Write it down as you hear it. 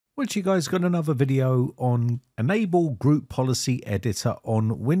Which you guys got another video on enable group policy editor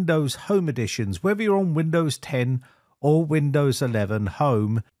on Windows Home Editions, whether you're on Windows 10 or Windows 11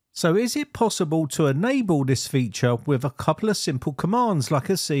 Home. So is it possible to enable this feature with a couple of simple commands like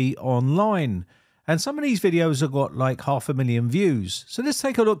I see online? And some of these videos have got like 500,000 views. So let's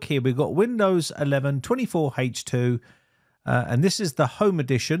take a look here. We've got Windows 11 24H2 and this is the Home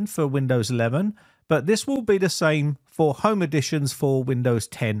Edition for Windows 11. But this will be the same for Home Editions for Windows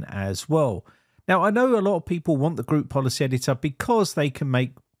 10 as well. Now, I know a lot of people want the group policy editor because they can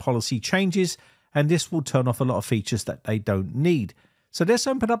make policy changes, and this will turn off a lot of features that they don't need. So let's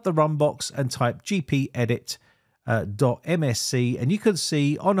open up the run box and type gpedit.msc, and you can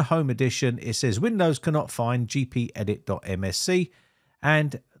see on a Home Edition, it says Windows cannot find gpedit.msc,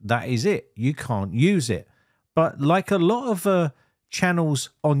 and that is it. You can't use it. But like a lot of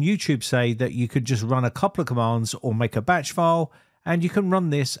channels on YouTube say that you could just run a couple of commands or make a batch file, and you can run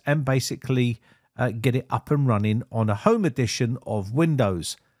this and basically get it up and running on a Home Edition of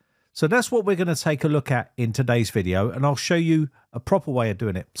Windows. So that's what we're going to take a look at in today's video, and I'll show you a proper way of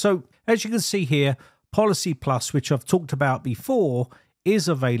doing it. So as you can see here, Policy Plus, which I've talked about before, is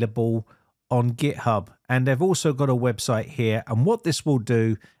available on GitHub, and they've also got a website here. And what this will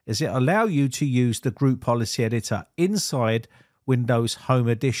do is it allow you to use the group policy editor inside Windows Home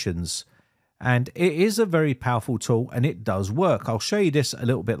Editions, and it is a very powerful tool and it does work. I'll show you this a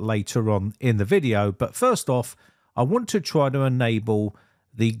little bit later on in the video, but first off, I want to try to enable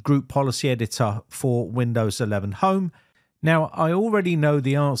the group policy editor for Windows 11 Home. Now, I already know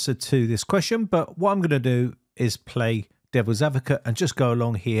the answer to this question, but what I'm going to do is play devil's advocate and just go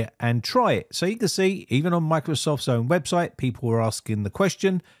along here and try it. So you can see, even on Microsoft's own website, people were asking the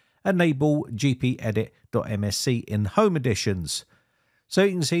question, enable gpedit.msc in Home Editions. So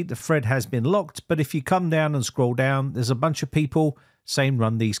you can see the thread has been locked, but if you come down and scroll down, there's a bunch of people saying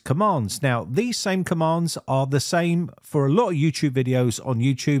run these commands. Now, these same commands are the same for a lot of YouTube videos on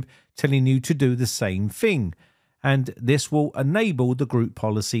YouTube telling you to do the same thing. And this will enable the group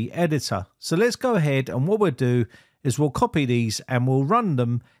policy editor. So let's go ahead, and what we'll do is we'll copy these and we'll run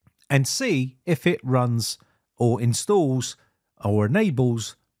them and see if it runs or installs or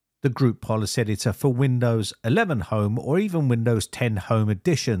enables the group policy editor for Windows 11 Home or even Windows 10 Home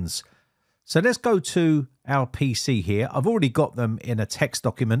Editions. So let's go to our PC here. I've already got them in a text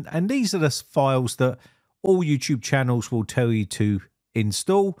document, and these are the files that all YouTube channels will tell you to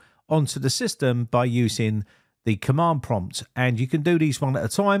install onto the system by using the command prompt. And you can do these one at a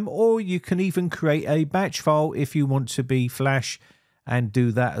time, or you can even create a batch file if you want to be flash and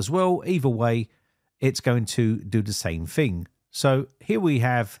do that as well. Either way, it's going to do the same thing. So here we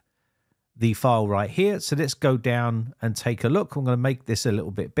have the file right here. So let's go down and take a look. I'm going to make this a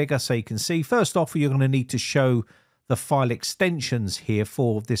little bit bigger so you can see. First off, you're going to need to show the file extensions here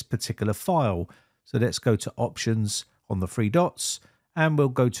for this particular file. So let's go to options on the three dots, and we'll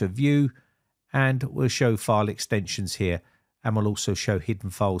go to view, and we'll show file extensions here, and we'll also show hidden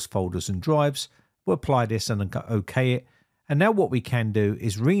files, folders and drives. We'll apply this and then OK it. And now what we can do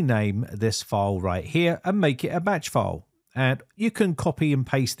is rename this file right here and make it a batch file. And you can copy and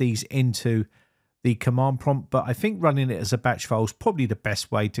paste these into the command prompt, but I think running it as a batch file is probably the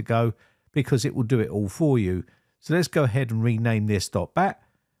best way to go because it will do it all for you. So let's go ahead and rename this .bat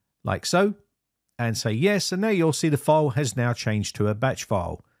like so and say yes. And now you'll see the file has now changed to a batch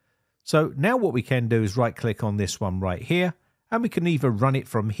file. So now what we can do is right click on this one right here, and we can either run it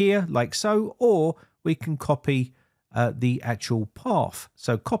from here like so, or we can copy the actual path.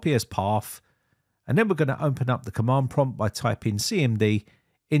 So copy as path. And then we're going to open up the command prompt by typing CMD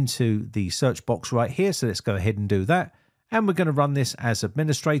into the search box right here. So let's go ahead and do that. And we're going to run this as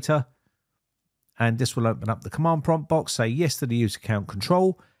administrator. And this will open up the command prompt box, say yes to the user account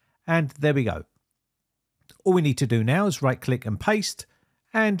control. And there we go. All we need to do now is right click and paste.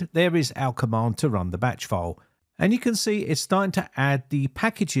 And there is our command to run the batch file. And you can see it's starting to add the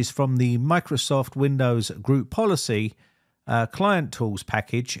packages from the Microsoft Windows Group Policy Client Tools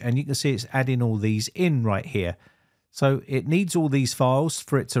package, and you can see it's adding all these in right here. So it needs all these files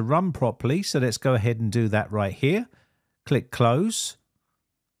for it to run properly. So let's go ahead and do that right here. Click close,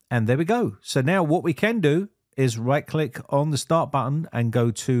 and there we go. So now what we can do is right click on the start button and go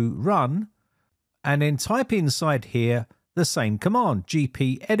to run, and then type inside here the same command,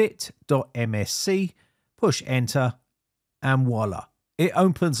 gpedit.msc, push enter, and voila. It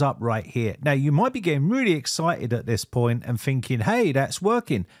opens up right here. Now, you might be getting really excited at this point and thinking, hey, that's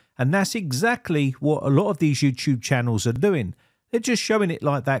working. And that's exactly what a lot of these YouTube channels are doing. They're just showing it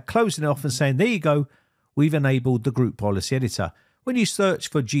like that, closing it off and saying, there you go, we've enabled the group policy editor. When you search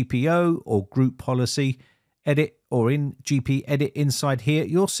for GPO or group policy edit or in gpedit inside here,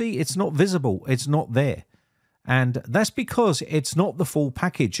 you'll see it's not visible. It's not there. And that's because it's not the full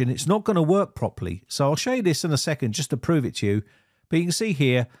package and it's not going to work properly. So I'll show you this in a second just to prove it to you. But you can see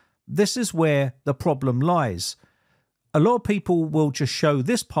here, this is where the problem lies. A lot of people will just show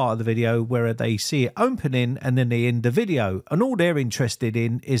this part of the video where they see it opening and then they end the video. And all they're interested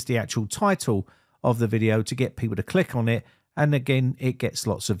in is the actual title of the video to get people to click on it. And again, it gets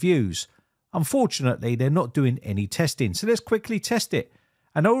lots of views. Unfortunately, they're not doing any testing. So let's quickly test it.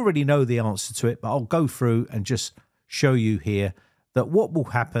 And I already know the answer to it, but I'll go through and just show you here that what will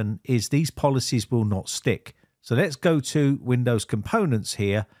happen is these policies will not stick. So let's go to Windows Components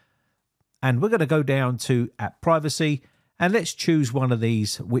here, and we're going to go down to App Privacy, and let's choose one of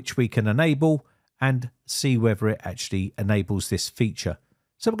these which we can enable and see whether it actually enables this feature.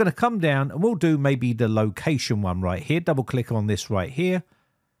 So we're going to come down and we'll do maybe the location one right here. Double click on this right here,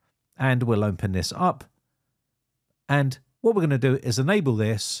 and we'll open this up. And what we're going to do is enable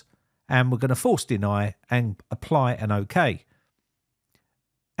this, and we're going to force deny and apply an OK.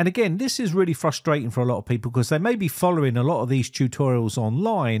 And again, this is really frustrating for a lot of people because they may be following a lot of these tutorials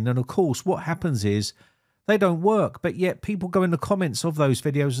online. And of course, what happens is they don't work, but yet people go in the comments of those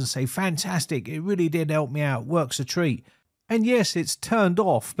videos and say, fantastic, it really did help me out, works a treat. And yes, it's turned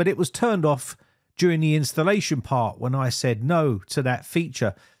off, but it was turned off during the installation part when I said no to that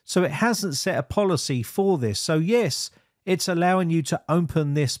feature. So it hasn't set a policy for this. So yes, it's allowing you to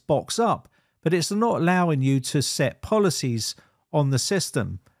open this box up, but it's not allowing you to set policies on the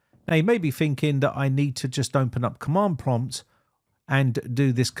system. Now, you may be thinking that I need to just open up command prompt and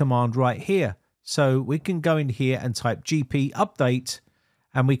do this command right here. So we can go in here and type gp update,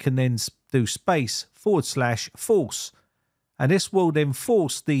 and we can then do space / force. And this will then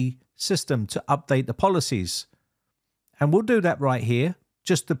force the system to update the policies. And we'll do that right here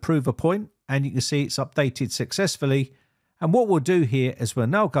just to prove a point. And you can see it's updated successfully. And what we'll do here is we'll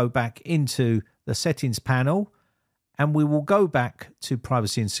now go back into the settings panel, and we will go back to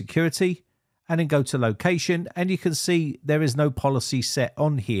privacy and security and then go to location. And you can see there is no policy set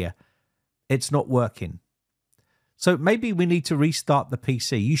on here. It's not working. So maybe we need to restart the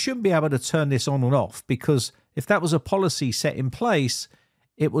PC. You shouldn't be able to turn this on and off, because if that was a policy set in place,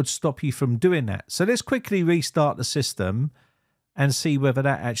 it would stop you from doing that. So let's quickly restart the system and see whether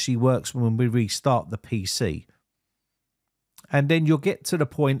that actually works when we restart the PC. And then you'll get to the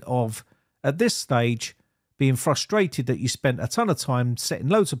point of, at this stage, being frustrated that you spent a ton of time setting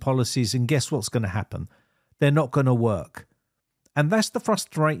loads of policies, and guess what's going to happen? They're not going to work. And that's the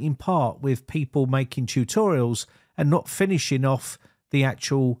frustrating part with people making tutorials and not finishing off the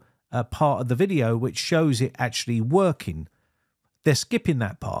actual part of the video which shows it actually working. They're skipping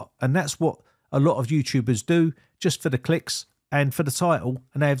that part. And that's what a lot of YouTubers do, just for the clicks and for the title,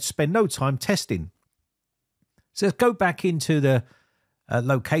 and they have to spend no time testing. So let's go back into the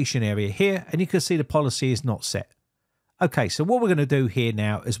location area here, and you can see the policy is not set. Okay, so what we're going to do here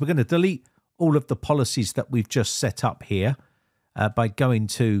now is we're going to delete all of the policies that we've just set up here by going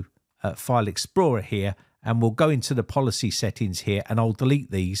to File Explorer here, and we'll go into the policy settings here, and I'll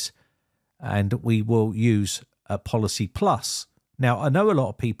delete these, and we will use Policy Plus. Now, I know a lot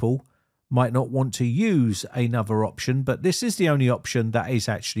of people might not want to use another option, but this is the only option that is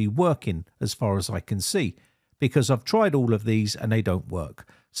actually working as far as I can see, because I've tried all of these and they don't work.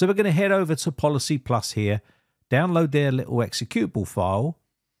 So we're going to head over to Policy Plus here, download their little executable file,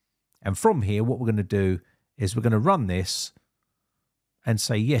 and from here what we're going to do is we're going to run this and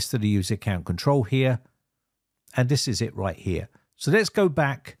say yes to the user account control here, and this is it right here. So let's go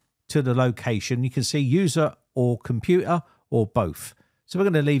back to the location. You can see user or computer or both. So we're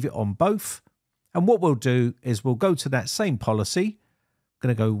going to leave it on both, and what we'll do is we'll go to that same policy. I'm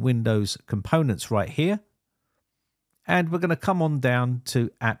going to go Windows Components right here, and we're going to come on down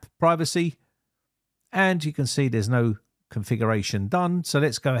to App Privacy, and you can see there's no configuration done. So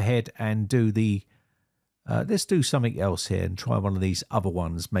let's go ahead and do the, let's do something else here and try one of these other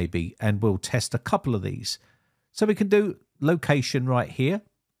ones maybe, and we'll test a couple of these. So we can do location right here,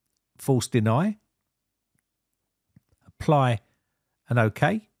 force deny, apply an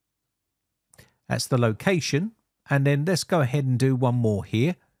OK. That's the location. And then let's go ahead and do one more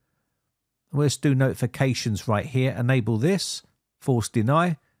here. Let's do notifications right here. Enable this, force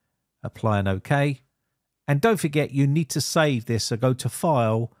deny, apply an OK. And don't forget, you need to save this. So go to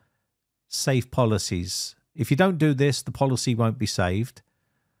File, Save Policies. If you don't do this, the policy won't be saved.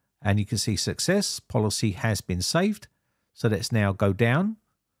 And you can see success, policy has been saved. So let's now go down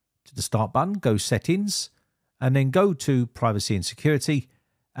to the Start button, go Settings, and then go to Privacy and Security,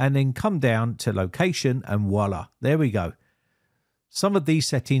 and then come down to Location, and voila, there we go. some of these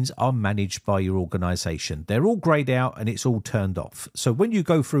settings are managed by your organization. They're all grayed out and it's all turned off. So when you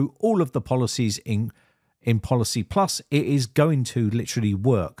go through all of the policies in Policy Plus, it is going to literally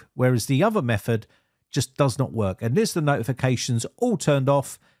work, whereas the other method just does not work. And there's the notifications all turned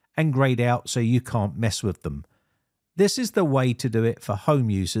off and grayed out, so you can't mess with them. This is the way to do it for home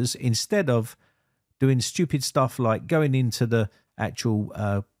users, instead of doing stupid stuff like going into the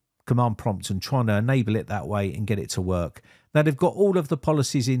actual command prompts and trying to enable it that way and get it to work. Now, they've got all of the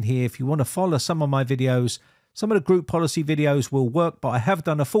policies in here. If you want to follow some of my videos, some of the group policy videos will work, but I have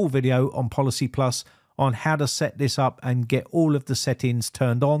done a full video on Policy Plus on how to set this up and get all of the settings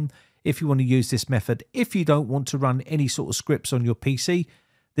turned on if you want to use this method. If you don't want to run any sort of scripts on your PC,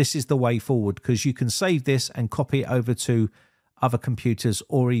 this is the way forward, because you can save this and copy it over to other computers,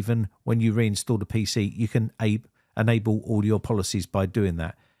 or even when you reinstall the PC, you can enable all your policies by doing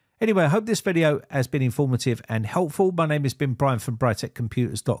that. Anyway, I hope this video has been informative and helpful. My name has been Brian from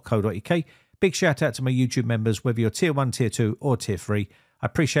briteccomputers.co.uk. Big shout out to my YouTube members, whether you're tier 1, tier 2 or tier 3. I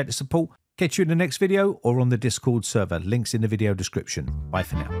appreciate the support. Catch you in the next video or on the Discord server. Links in the video description. Bye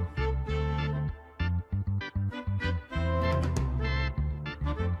for now.